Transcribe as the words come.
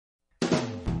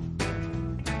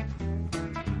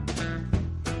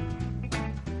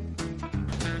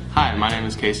Hi, my name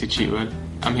is Casey Cheatwood.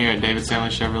 I'm here at Stanley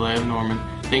Chevrolet of Norman.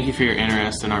 Thank you for your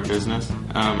interest in our business.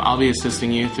 I'll be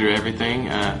assisting you through everything.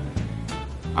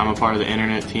 I'm a part of the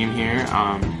internet team here.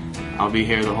 I'll be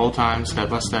here the whole time, step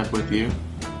by step with you.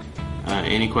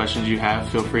 Any questions you have,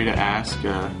 feel free to ask.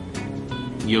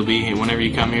 Whenever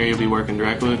you come here, you'll be working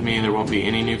directly with me. There won't be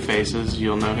any new faces.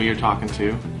 You'll know who you're talking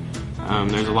to.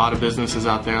 There's a lot of businesses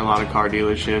out there, a lot of car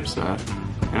dealerships,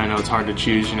 and I know it's hard to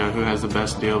choose, who has the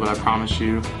best deal, but I promise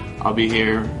you I'll be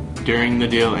here during the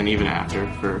deal and even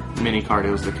after for many car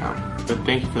deals to come. But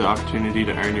thank you for the opportunity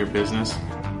to earn your business.